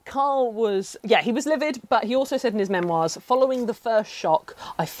 So Carl was, he was livid, but he also said in his memoirs, following the first shock,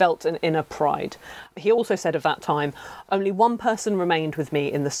 I felt an inner pride. He also said of that time, only one person remained with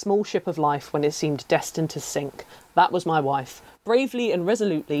me in the small ship of life when it seemed destined to sink. That was my wife. Bravely and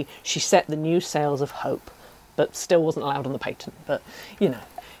resolutely, she set the new sails of hope, but still wasn't allowed on the patent. But, you know,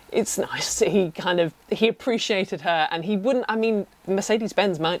 it's nice. He appreciated her, and he wouldn't, I mean,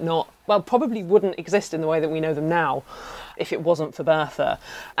 Mercedes-Benz probably wouldn't exist in the way that we know them now if it wasn't for Bertha.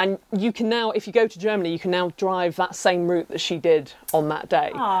 And you can now, if you go to Germany, you can now drive that same route that she did on that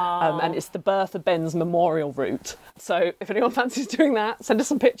day. And it's the Bertha Benz Memorial route. So if anyone fancies doing that, send us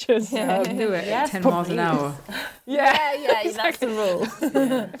some pictures. Yeah, do it at 10 miles an hour. Yeah, that's the rule.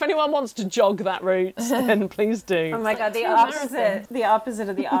 If anyone wants to jog that route, then please do. Oh my God, the opposite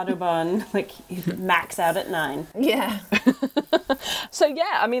of the Autobahn, like max out at 9. Yeah. So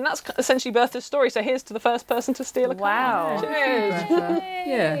I mean, that's essentially Bertha's story. So here's to the first person to steal a car. Wow. Cheers.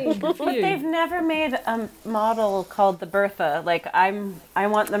 Yeah. But they've never made a model called the Bertha. Like, I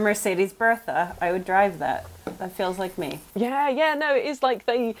want the Mercedes Bertha. I would drive that. That feels like me. Yeah, no, it is like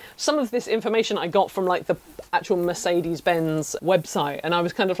some of this information I got from like the actual Mercedes-Benz website, and I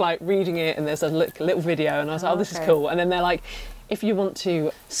was kind of like reading it, and there's a little video, and I was like, oh, this is cool. And then they're like, if you want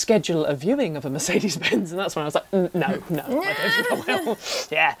to schedule a viewing of a Mercedes-Benz, and that's when I was like, no, I don't think I will.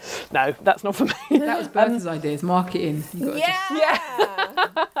 Yeah, no, that's not for me. That was Bertha's idea, is marketing.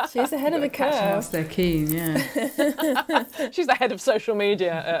 She's ahead of the curve. Once they're keen, She's the head of social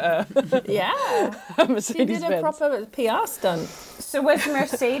media at Mercedes-Benz. She did a proper PR stunt. So was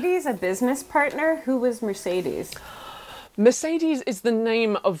Mercedes a business partner? Who was Mercedes? Mercedes is the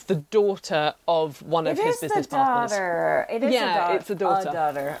name of the daughter of one of his business partners. It is a daughter. It's a daughter. A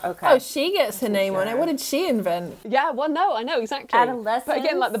daughter. Okay. Oh, she gets her name on it. What did she invent? Yeah, well, no, I know exactly. Adolescence. But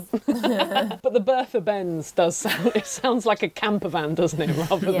again, like the Bertha Benz does sound. It sounds like a camper van, doesn't it,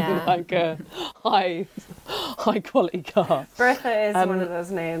 rather than like a high quality car. Bertha is one of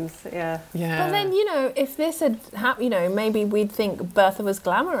those names. Yeah. But then, you know, if this had happened, maybe we'd think Bertha was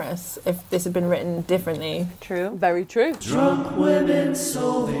glamorous if this had been written differently. True. Very true. Drunk women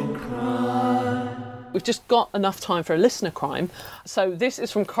solving crime. We've just got enough time for a listener crime. So this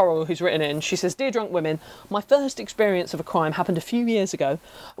is from Coral, who's written in. She says, "Dear Drunk Women, my first experience of a crime happened a few years ago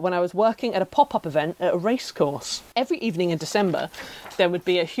when I was working at a pop-up event at a racecourse. Every evening in December, there would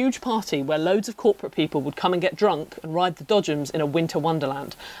be a huge party where loads of corporate people would come and get drunk and ride the dodgems in a winter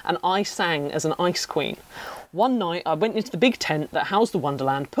wonderland. And I sang as an ice queen. One night, I went into the big tent that housed the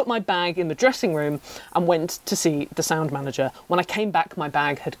Wonderland, put my bag in the dressing room and went to see the sound manager. When I came back, my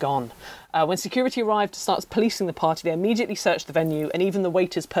bag had gone. When security arrived to start policing the party, they immediately searched the venue and even the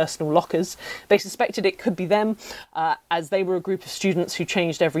waiters' personal lockers. They suspected it could be them, as they were a group of students who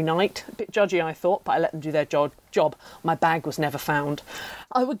changed every night. A bit judgy, I thought, but I let them do their job. My bag was never found.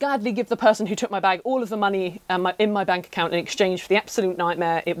 I would gladly give the person who took my bag all of the money in my bank account in exchange for the absolute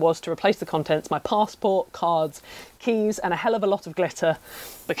nightmare it was to replace the contents, my passport, cards, keys and a hell of a lot of glitter,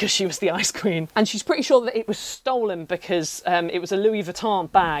 because she was the ice queen. And she's pretty sure that it was stolen because it was a Louis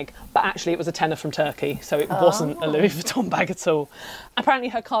Vuitton bag, but actually it was a tenner from Turkey, so it wasn't a Louis Vuitton bag at all. Apparently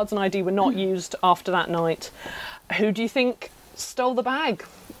her cards and ID were not used after that night. Who do you think stole the bag?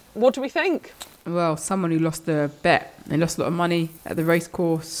 What do we think? Well, someone who lost a bet. They lost a lot of money at the race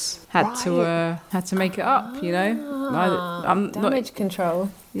course. Had to make it up, you know. Damage control.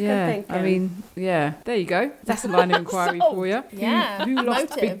 Yeah, I mean, yeah. There you go. That's a line of inquiry for you. Yeah. Who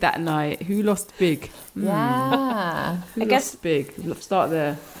lost big that night? Who lost big? Yeah. Who lost big? Start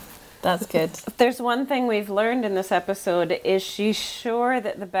there. That's good. If there's one thing we've learned in this episode, is she's sure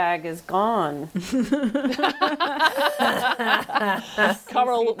that the bag is gone.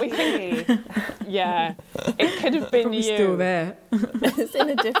 Coral, we think, yeah, it could have been you. Still there. It's in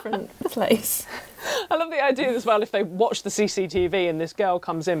a different place. I love the idea as well if they watch the CCTV and this girl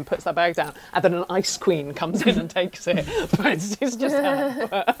comes in, puts that bag down, and then an ice queen comes in and takes it. But it's just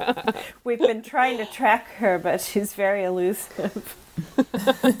her. We've been trying to track her, but she's very elusive. Do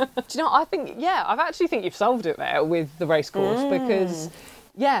you know, I actually think you've solved it there with the race course because,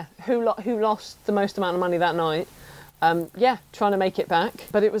 who lost the most amount of money that night? Trying to make it back,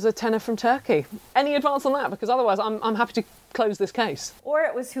 but it was a tenner from Turkey. Any advance on that? Because otherwise I'm happy to close this case. Or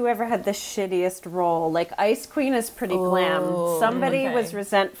it was whoever had the shittiest role. Like Ice Queen is pretty glam. Somebody was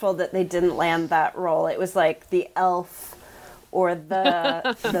resentful that they didn't land that role. It was like the elf or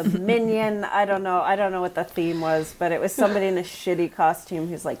the minion. I don't know what the theme was, but it was somebody in a shitty costume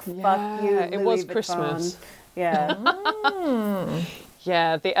who's like, fuck you, Louis it was Vuitton. Christmas. Yeah.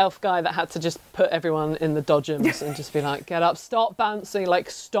 Yeah, the elf guy that had to just put everyone in the dodgems and just be like, get up, stop bouncing, like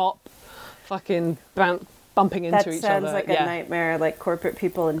stop fucking bumping into each other. That sounds like a nightmare, like corporate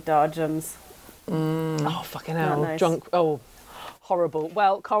people in dodgems. Oh, fucking hell. Nice. Drunk. Oh, horrible.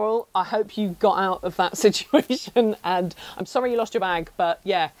 Well, Coral, I hope you got out of that situation and I'm sorry you lost your bag, but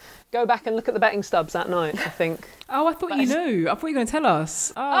yeah, go back and look at the betting stubs that night, I think. Oh, I thought you knew. I thought you were going to tell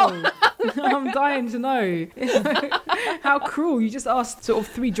us. Oh, I'm dying to know. How cruel. You just asked sort of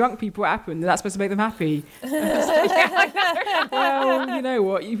 3 drunk people what happened and that's supposed to make them happy. Well, you know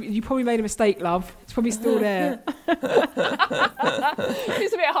what? You probably made a mistake, love. It's probably still there.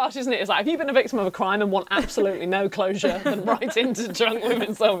 It's a bit harsh, isn't it? It's like, if you've been a victim of a crime and want absolutely no closure, then write into Drunk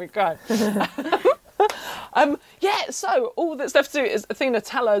Women Solving Crime. So all that's left to do is, Athena,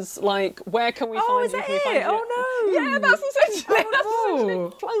 tell us, like, where can we find you? Is that it? Oh, no. Yeah, that's essentially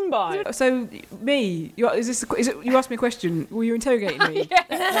flown by. So, me, you asked me a question. Were you interrogating me?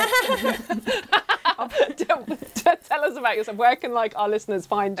 Tell us about yourself. Where can, like, our listeners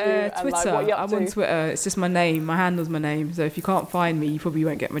find you? Twitter. And, like, what you're up I'm to? on Twitter. It's just my name. My handle's my name. So if you can't find me, you probably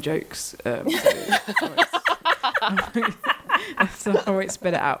won't get my jokes. So I won't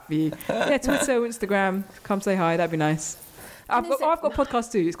spit it out for you. Yeah, Twitter, Instagram. Come say hi. That'd be nice. I've got a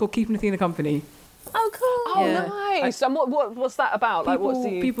podcast too. It's called Keeping Athena Company. Oh, cool. Oh, yeah. Nice. And what's that about?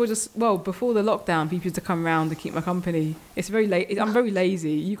 People just, before the lockdown, people used to come round to keep my company. It's very late. I'm very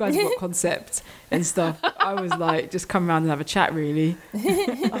lazy. You guys have got concept and stuff. I was like, just come round and have a chat, really.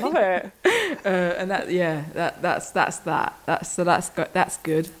 I love it. And that's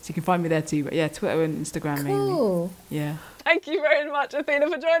good. So you can find me there too. But yeah, Twitter and Instagram mainly. Yeah. Thank you very much, Athena,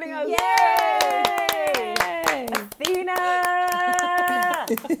 for joining us. Yay! Athena!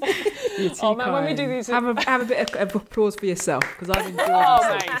 Oh man, when we do these, have a bit of applause for yourself because I've enjoyed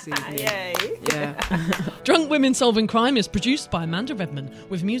myself this evening. Yay! Yeah. Drunk Women Solving Crime is produced by Amanda Redman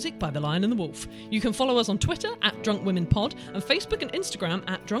with music by The Lion and the Wolf. You can follow us on Twitter @DrunkWomenPod and Facebook and Instagram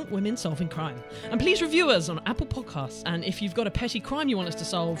 @Drunk Women Solving Crime. And please review us on Apple Podcasts. And if you've got a petty crime you want us to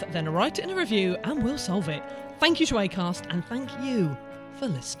solve, then write it in a review and we'll solve it. Thank you to Acast and thank you for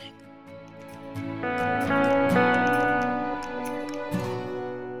listening.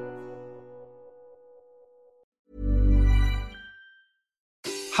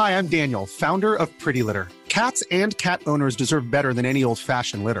 Hi, I'm Daniel, founder of Pretty Litter. Cats and cat owners deserve better than any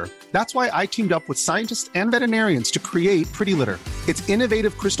old-fashioned litter. That's why I teamed up with scientists and veterinarians to create Pretty Litter. Its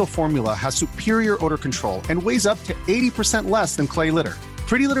innovative crystal formula has superior odor control and weighs up to 80% less than clay litter.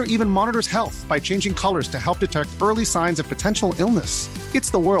 Pretty Litter even monitors health by changing colors to help detect early signs of potential illness. It's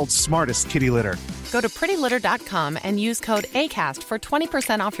the world's smartest kitty litter. Go to prettylitter.com and use code ACAST for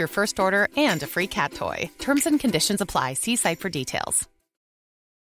 20% off your first order and a free cat toy. Terms and conditions apply. See site for details.